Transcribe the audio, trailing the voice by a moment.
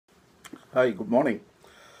Hi, good morning.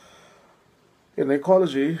 In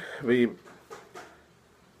ecology, we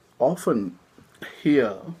often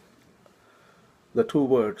hear the two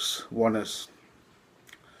words. One is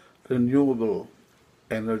renewable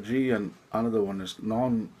energy, and another one is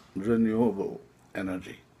non renewable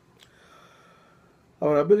energy.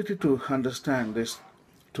 Our ability to understand these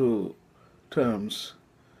two terms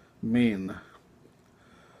mean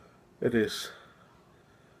it is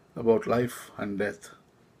about life and death.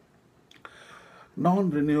 Non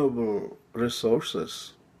renewable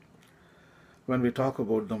resources, when we talk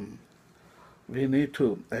about them, we need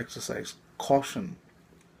to exercise caution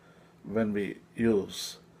when we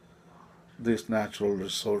use these natural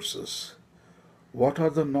resources. What are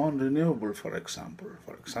the non-renewable, for example?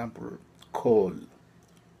 For example, coal,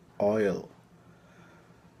 oil,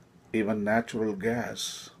 even natural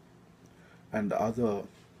gas, and other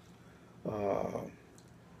uh,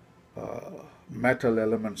 metal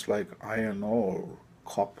elements like iron ore,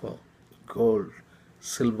 copper, gold,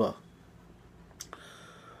 silver.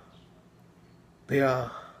 They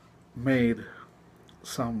are made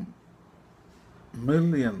some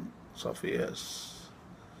millions of years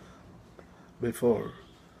before,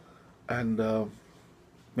 and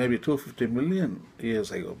maybe 250 million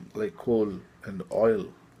years ago, like coal and oil.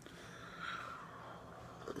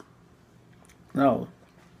 Now,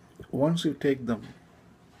 once you take them,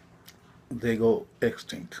 they go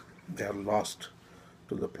extinct. They are lost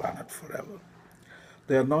to the planet forever.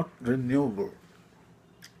 They are not renewable.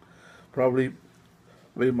 Probably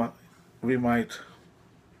we might, we might,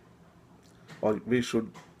 or we should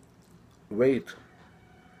wait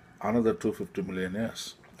another 250 million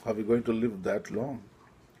years. Are we going to live that long?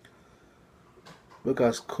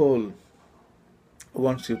 Because coal,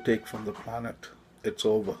 once you take from the planet, it's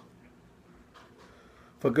over.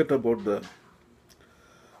 Forget about the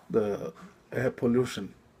air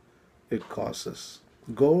pollution it causes.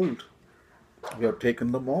 Gold, we have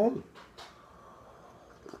taken them all.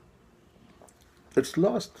 It's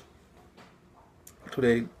lost.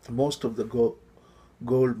 Today, most of the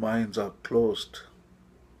gold mines are closed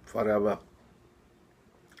forever.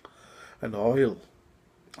 And oil,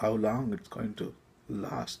 how long it's going to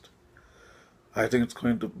last? I think it's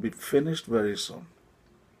going to be finished very soon.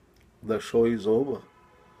 The show is over.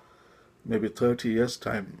 Maybe 30 years'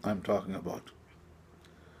 time, I'm talking about.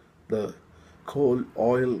 The coal,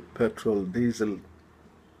 oil, petrol, diesel,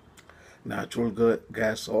 natural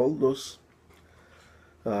gas, all those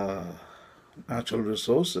uh, natural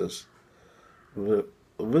resources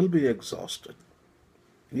will be exhausted.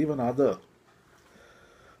 Even other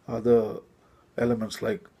elements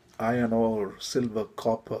like iron ore, silver,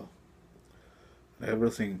 copper,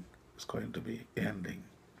 everything is going to be ending.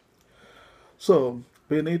 So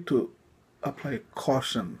we need to apply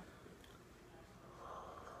caution.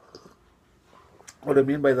 What do I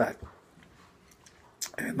mean by that?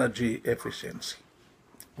 Energy efficiency.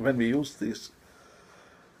 When we use these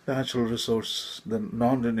natural resources, the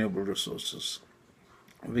non-renewable resources,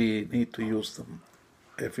 we need to use them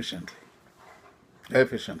efficiently.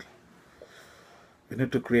 Efficiently. We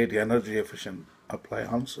need to create energy efficient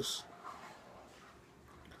appliances,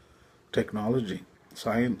 technology,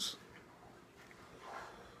 science.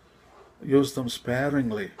 Use them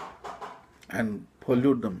sparingly and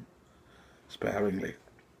pollute them sparingly.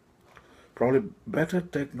 Probably better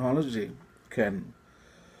technology can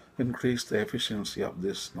increase the efficiency of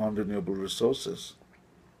these non-renewable resources.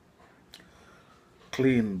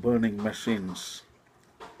 Clean burning machines,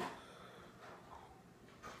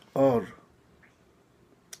 or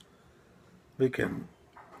we can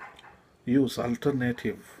use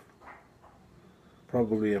alternative,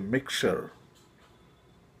 probably a mixture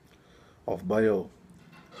of biofuels.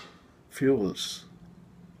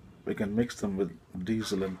 We can mix them with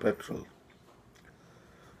diesel and petrol.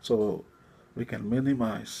 So we can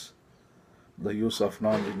minimize the use of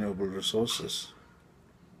non-renewable resources.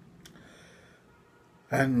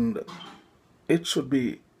 And it should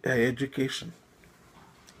be education,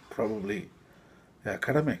 probably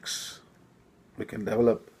academics. We can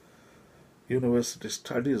develop university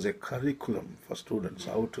studies, a curriculum for students,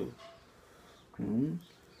 how to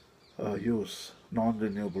use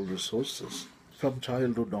non-renewable resources from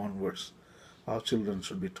childhood onwards. Our children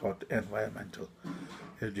should be taught environmental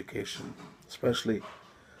education, especially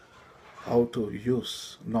how to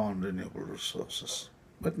use non-renewable resources.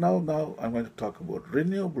 But now I'm going to talk about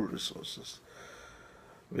renewable resources.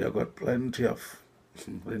 We have got plenty of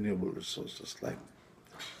renewable resources like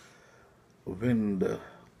wind,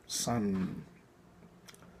 sun,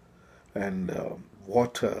 and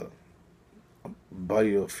water,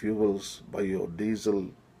 biofuels,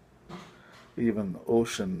 biodiesel, even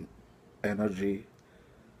ocean energy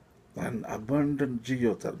and abundant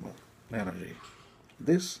geothermal energy.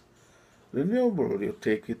 This renewable, you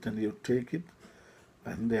take it and you take it,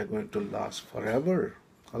 and they are going to last forever,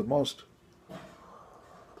 almost.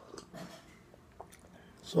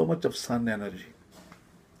 So much of sun energy,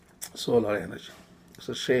 solar energy. It's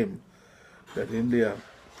a shame that India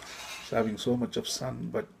is having so much of sun,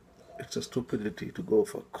 but it's a stupidity to go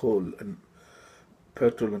for coal and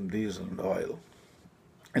petrol and diesel and oil.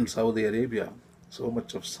 In Saudi Arabia, so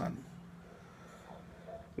much of sun.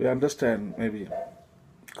 We understand maybe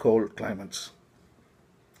cold climates,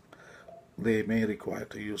 they may require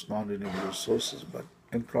to use non-renewable resources, but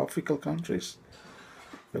in tropical countries,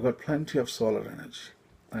 we've got plenty of solar energy,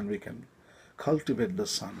 and we can cultivate the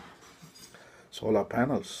sun. Solar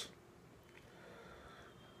panels,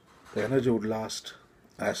 the energy would last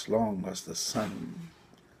as long as the sun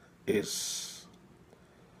is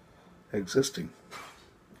existing.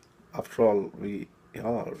 After all, we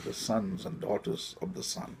are the sons and daughters of the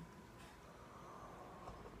sun.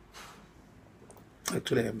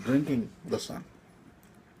 Actually, I'm drinking the sun.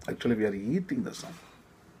 Actually, we are eating the sun.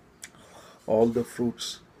 All the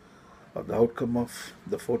fruits are the outcome of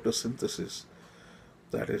the photosynthesis,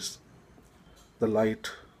 that is, the light,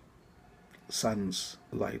 sun's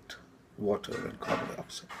light, water, and carbon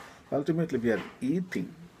dioxide. Ultimately, we are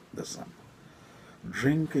eating the sun,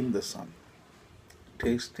 drinking the sun,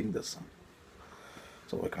 tasting the sun.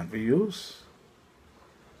 So why can't we use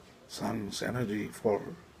sun's energy for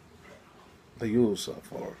the use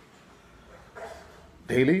of our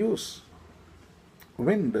daily use?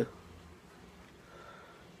 Wind,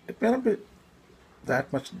 it may not be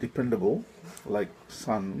that much dependable like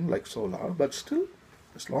sun, like solar, but still,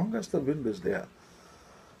 as long as the wind is there,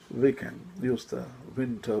 we can use the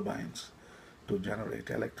wind turbines to generate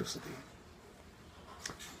electricity.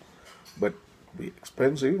 But be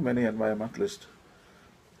expensive. Many environmentalists,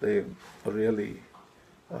 they really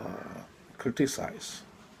criticize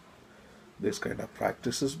this kind of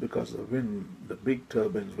practices because the wind, the big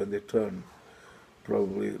turbines, when they turn,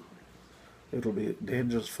 probably it will be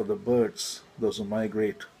dangerous for the birds, those who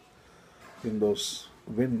migrate in those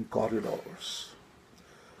wind corridors.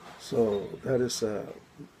 So there is a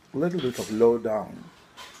little bit of lowdown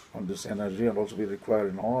on this energy, and also we require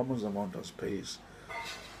enormous amount of space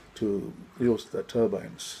to use the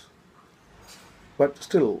turbines. But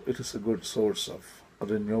still, it is a good source of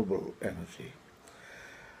renewable energy.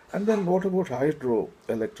 And then what about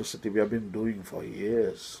hydroelectricity? We have been doing for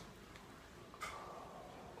years.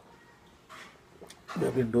 We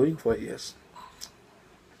have been doing for years.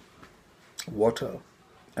 Water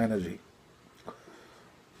energy,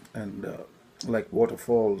 and like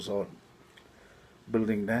waterfalls or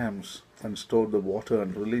building dams and store the water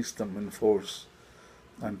and release them in force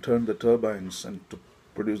and turn the turbines and to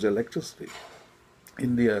produce electricity.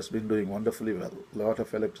 India has been doing wonderfully well. A lot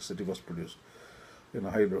of electricity was produced in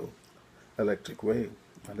a hydroelectric way,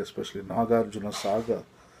 and especially Nagarjuna Sagar.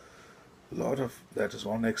 A lot of that is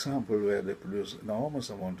one example where they produce enormous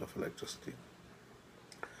amount of electricity.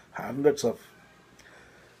 Hundreds of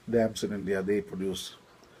dams in India, they produce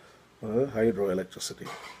hydroelectricity.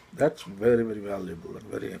 That's very, very valuable and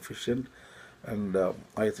very efficient, and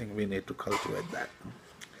I think we need to cultivate that.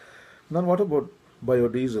 Then what about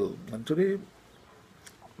biodiesel? And today,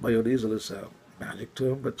 biodiesel is a magic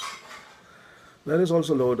term, but there is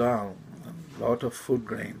also low down, a lot of food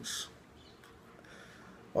grains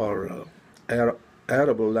or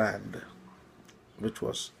arable land, which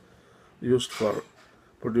was used for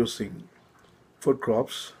producing food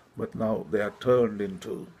crops, but now they are turned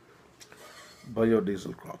into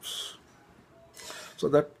biodiesel crops. So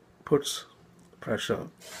that puts pressure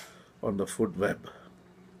on the food web,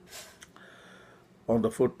 on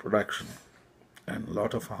the food production, and a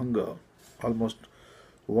lot of hunger. Almost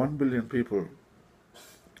 1 billion people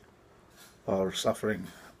are suffering,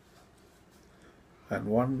 and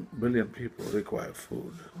 1 billion people require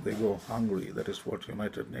food. They go hungry. That is what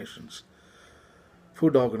United Nations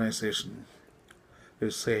Food Organization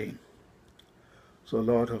is saying. So a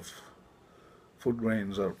lot of food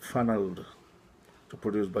grains are funneled to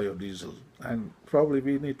produce biodiesel, and probably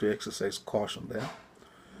we need to exercise caution there,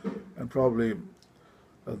 and probably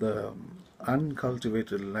the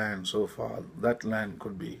uncultivated land so far, that land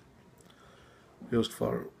could be used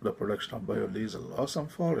for the production of biodiesel, or some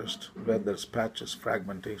forest where there's patches,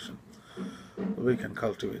 fragmentation, we can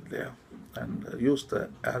cultivate there and use the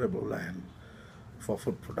arable land for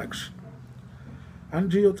food production.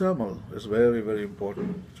 And geothermal is very, very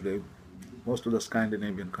important today. Most of the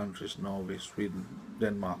Scandinavian countries, Norway, Sweden,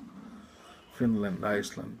 Denmark, Finland,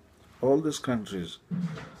 Iceland, all these countries,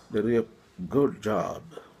 they do a good job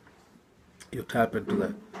You tap into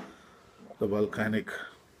the volcanic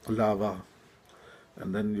lava,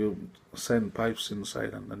 and then you send pipes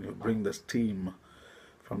inside, and then you bring the steam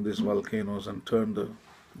from these volcanoes and turn the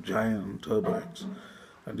giant turbines,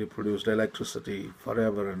 and you produce electricity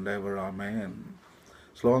forever and ever. Amen.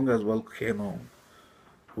 As long as volcano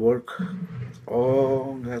work, as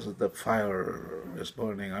long as the fire is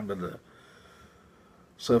burning under the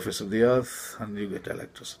surface of the earth, and you get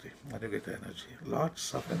electricity and you get energy,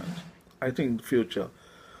 lots of energy. I think in the future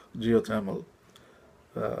geothermal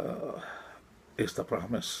is the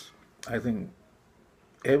promise. I think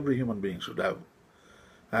every human being should have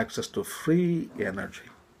access to free energy.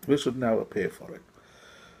 We should never pay for it.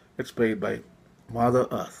 It's paid by Mother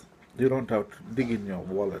Earth. You don't have to dig in your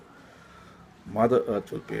wallet. Mother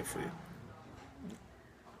Earth will pay for you.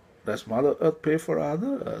 Does Mother Earth pay for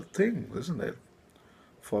other things, isn't it?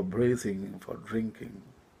 For breathing, for drinking,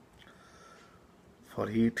 for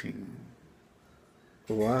eating.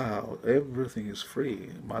 Wow, everything is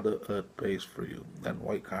free. Mother Earth pays for you. Then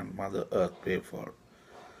why can't Mother Earth pay for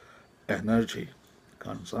energy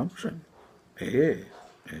consumption? Hey,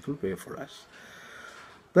 it will pay for us.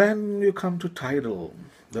 Then you come to tidal,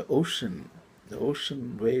 the ocean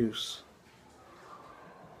waves.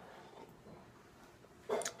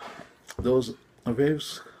 Those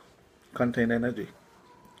waves contain energy,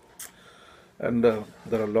 and there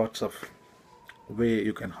are lots of ways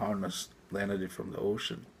you can harness the energy from the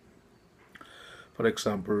ocean. For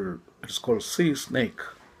example, it's called sea snake.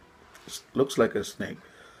 It looks like a snake.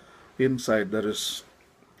 Inside there is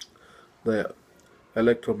the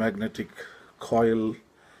electromagnetic coil,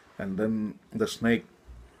 and then the snake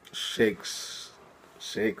shakes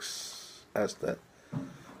as the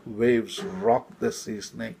waves rock the sea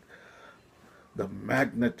snake. The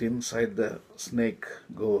magnet inside the snake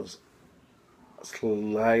goes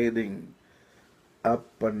sliding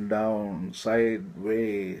up and down,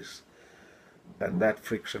 sideways, and that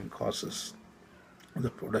friction causes the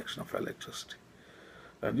production of electricity.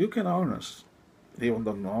 And you can harness, even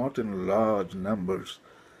though not in large numbers.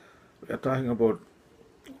 We are talking about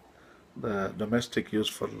the domestic use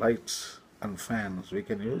for lights and fans. We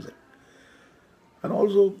can use it. And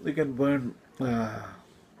also we can burn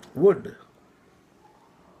wood.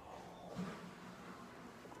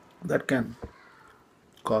 That can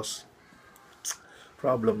cause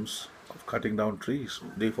problems of cutting down trees,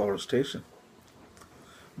 deforestation.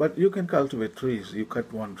 But you can cultivate trees. You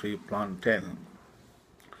cut one tree, plant 10.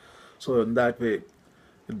 So in that way,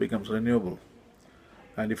 it becomes renewable.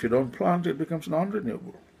 And if you don't plant, it becomes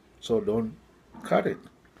non-renewable. So don't cut it.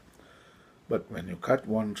 But when you cut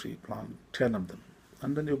one tree, plant 10 of them.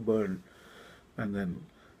 And then you burn. And then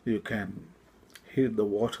you can heat the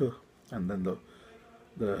water, and then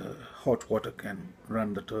the hot water can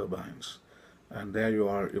run the turbines, and there you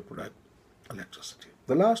are, you produce electricity.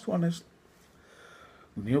 The last one is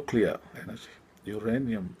nuclear energy,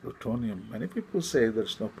 uranium, plutonium. Many people say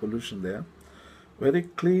there's no pollution there. Very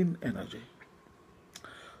clean energy.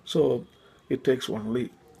 So it takes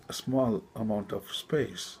only a small amount of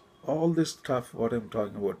space. All this stuff, what I'm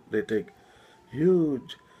talking about, they take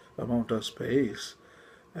huge amount of space,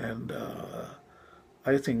 and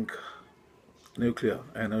I think nuclear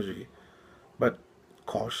energy, but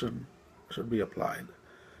caution should be applied,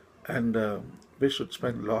 and we should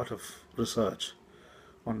spend a lot of research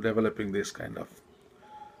on developing this kind of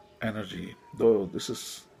energy. Though this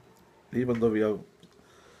is, even though we have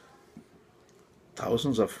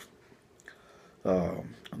thousands of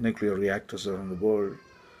nuclear reactors around the world,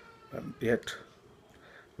 and yet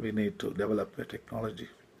we need to develop a technology.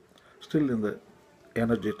 Still in the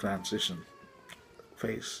energy transition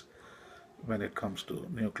phase when it comes to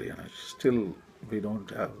nuclear energy. Still we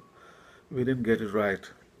didn't get it right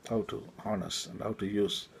how to harness and how to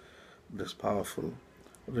use this powerful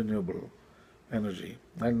renewable energy.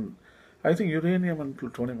 And I think uranium and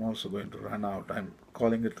plutonium are also going to run out. I'm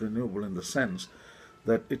calling it renewable in the sense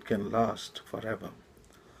that it can last forever.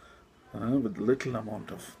 With little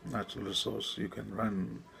amount of natural resource, you can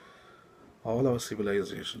run all our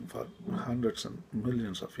civilization for hundreds and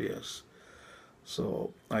millions of years.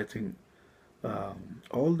 So I think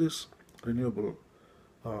all these renewable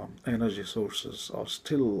energy sources are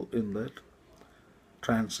still in that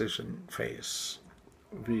transition phase.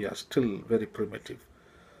 We are still very primitive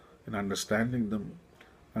in understanding them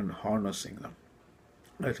and harnessing them.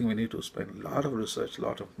 I think we need to spend a lot of research, a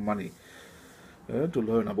lot of money to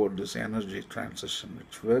learn about this energy transition.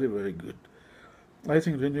 It's very, very good. I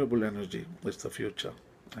think renewable energy is the future.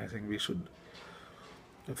 I think we should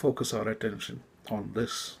focus our attention on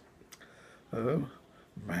this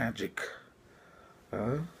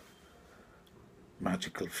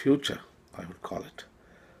magical future I would call it.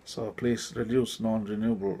 So please reduce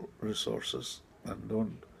non-renewable resources and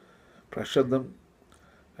don't pressure them,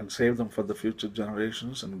 and save them for the future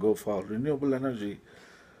generations and go for renewable energy.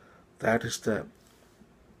 That is the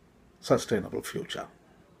sustainable future.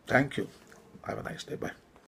 Thank you. Have a nice day. Bye.